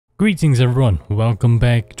Greetings everyone, welcome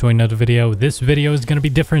back to another video. This video is going to be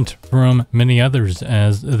different from many others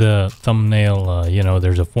as the thumbnail,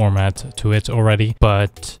 there's a format to it already.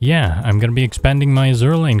 But yeah, I'm going to be expanding my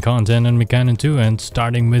Azur lane content and Mechanic 2 and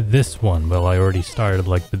starting with this one. Well, I already started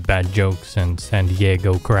like with bad jokes and San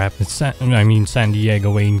Diego crap. San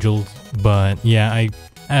Diego Angels. But yeah, I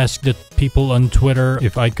asked the people on Twitter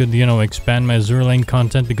if I could, expand my Azur lane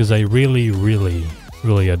content because I really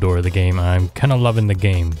adore the game. I'm kind of loving the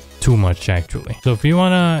game too much actually. So if you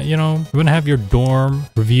wanna, have your dorm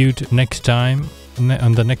reviewed next time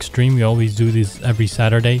on the next stream, we always do this every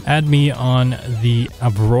Saturday. Add me on the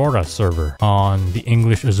Avrora server on the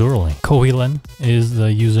English Azur lane. Kohilenn is the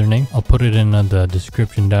username. I'll put it in the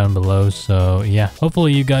description down below. So yeah,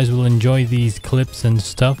 hopefully you guys will enjoy these clips and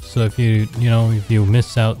stuff. So if if you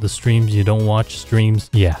miss out the streams, you don't watch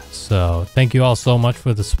streams, yeah. So thank you all so much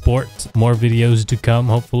for the support. More videos to come,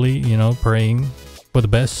 hopefully, praying for the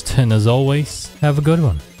best. And as always, have a good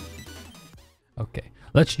one. Okay,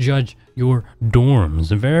 let's judge your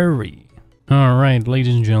dorms. Very. Alright,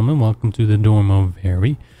 ladies and gentlemen, welcome to the dorm of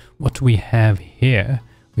Very. What do we have here?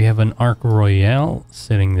 We have an Arc Royale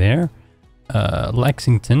sitting there.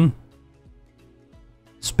 Lexington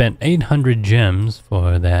spent 800 gems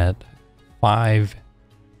for that 5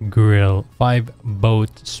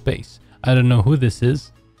 boat space. I don't know who this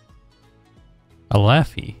is. A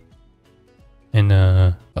Laffy and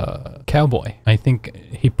a Cowboy. I think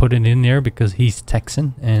he put it in there because he's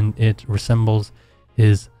Texan and it resembles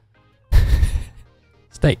his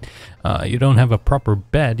state. You don't have a proper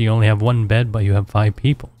bed. You only have one bed, but you have 5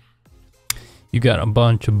 people. You got a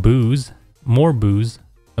bunch of booze, more booze,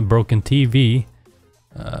 a broken TV,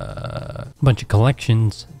 a bunch of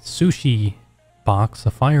collections, sushi box,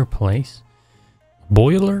 a fireplace,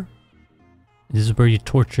 boiler. This is where you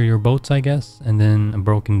torture your boats, I guess, and then a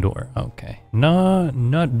broken door. Okay, no,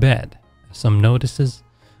 not bad. Some notices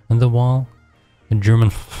on the wall. A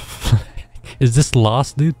German flag. Is this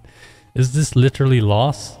lost, dude? Is this literally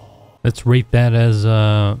lost? Let's rate that as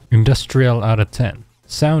industrial out of 10.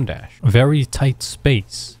 Sound dash, very tight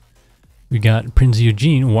space. We got Prince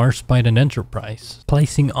Eugene, Warspite, and Enterprise.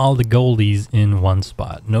 Placing all the goldies in one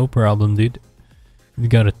spot. No problem, dude. We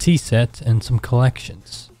got a tea set and some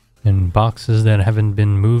collections. And boxes that haven't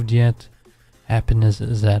been moved yet. Happiness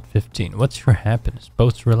is at 15. What's your happiness?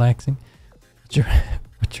 Boats relaxing? What's your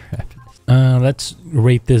happiness? Let's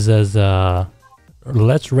rate this as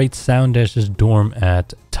let's rate Sound Dash's dorm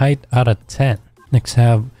at tight out of 10. Next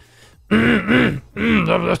have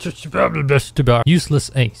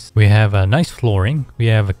useless ace. We have a nice flooring. We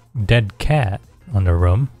have a dead cat on the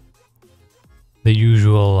room. The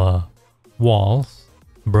usual walls,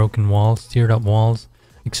 broken walls, teared up walls.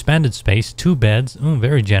 Expanded space, 2 beds.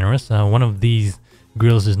 Very generous. One of these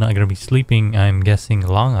grills is not going to be sleeping, I'm guessing,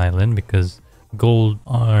 Long Island, because gold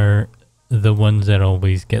are the ones that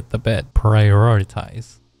always get the bed.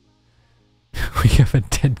 Prioritize. We have a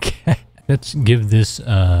dead cat. Let's give this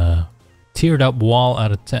teared up wall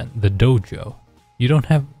out of 10. The dojo. You don't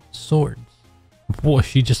have swords. Whoa,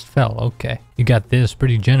 she just fell. Okay. You got this.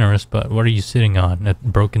 Pretty generous, but what are you sitting on? A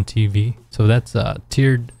broken TV. So that's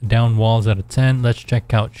tiered down walls out of 10. Let's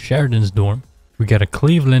check out Sheridan's dorm. We got a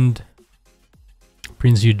Cleveland,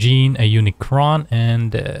 Prince Eugene, a Unicron,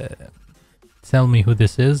 and tell me who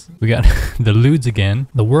this is. We got the Ludes again,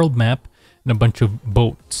 the world map, and a bunch of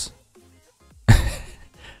boats.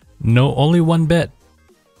 No, only one bed.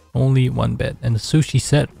 Only one bed. And the sushi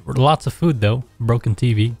set. Lots of food though. Broken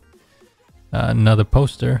TV. Another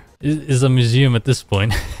poster. Is a museum at this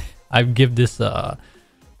point. I give this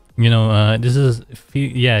this is,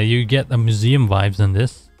 yeah, you get a museum vibes on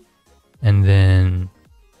this. And then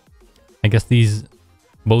I guess these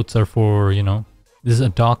boats are for, this is a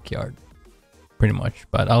dockyard pretty much,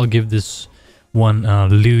 but I'll give this one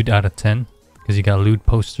lewd out of 10 because you got lewd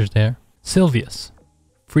posters there. Sylvia's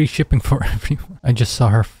free shipping for everyone. I just saw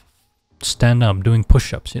her stand up doing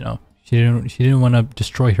push-ups, She didn't want to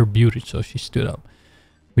destroy her beauty, so she stood up.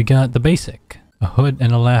 We got the basic, a hood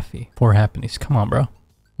and a Laffy. 4 happiness. Come on, bro.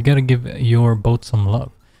 You gotta give your boat some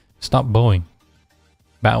love. Stop bowing.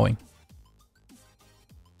 Bowing.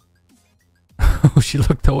 Oh, she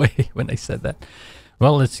looked away when I said that.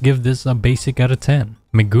 Well, let's give this a basic out of 10.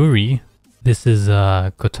 Meguri. This is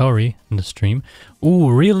Kotori in the stream. Ooh,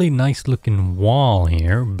 really nice looking wall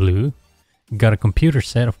here. Blue. Got a computer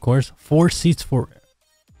set, of course. 4 seats for...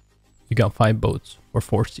 You got 5 boats or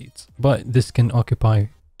 4 seats, but this can occupy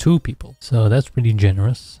 2 people. So that's pretty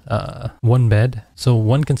generous. 1 bed. So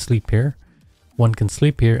 1 can sleep here, 1 can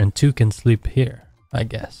sleep here, and 2 can sleep here, I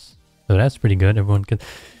guess. So that's pretty good. Everyone can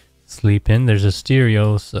sleep in. There's a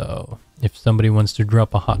stereo, so If somebody wants to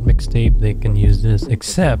drop a hot mixtape, they can use this,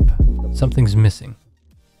 except something's missing.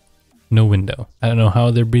 No window. I don't know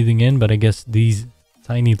how they're breathing in, but I guess these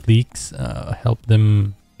tiny leaks help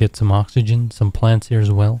them get some oxygen. Some plants here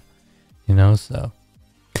as well, you know, so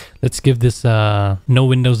let's give this no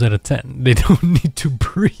windows out of 10. They don't need to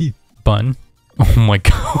breathe. Bun. Oh my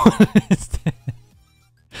god, what is that?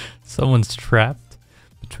 Someone's trapped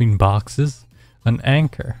between boxes, an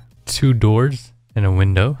anchor, 2 doors, and a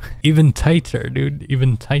window. Even tighter, dude.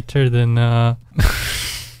 Even tighter than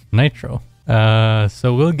Nitro.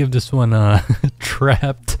 So we'll give this one a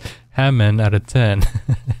trapped Hammond out of 10.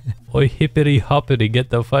 Oi hippity hoppity, get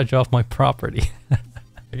the fudge off my property.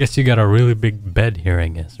 I guess you got a really big bed here, I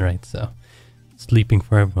guess, right? So sleeping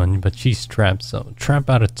for everyone, but she's trapped. So trap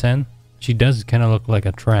out of 10. She does kind of look like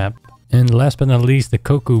a trap. And last but not least, the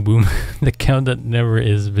Cuckoo Boom, the count that never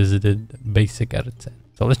is visited, basic out of 10.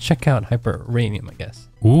 So let's check out Hyperranium, I guess.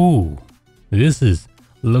 Ooh, this is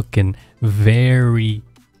looking very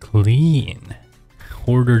clean.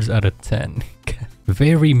 Hoarders out of 10.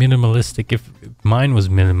 Very minimalistic. If mine was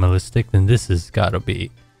minimalistic, then this has got to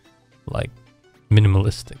be like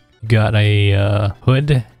minimalistic. Got a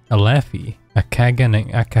hood, a Laffy, a Kaga and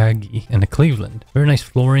an Akagi, and a Cleveland. Very nice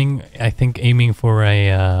flooring. I think aiming for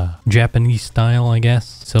a Japanese style, I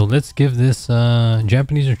guess. So let's give this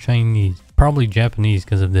Japanese or Chinese? Probably Japanese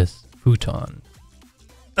because of this futon.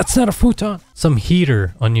 That's not a futon. Some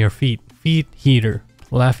heater on your feet. Feet heater.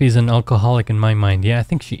 Laffy's an alcoholic in my mind. Yeah, I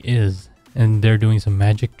think she is. And they're doing some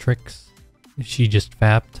magic tricks. She just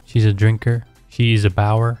fapped. She's a drinker. She's a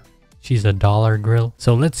bower. She's a dollar grill.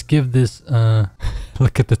 So let's give this,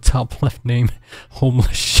 look at the top left name,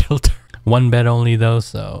 homeless shelter. 1 bed only though,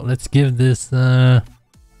 so let's give this bonsai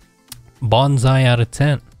out of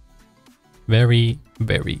 10. Very,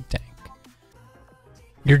 very dank.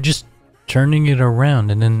 You're just turning it around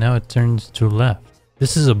and then now it turns to left.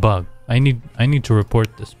 This is a bug. I need to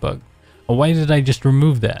report this bug. Oh, why did I just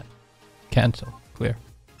remove that? Cancel. Clear.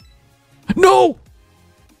 No!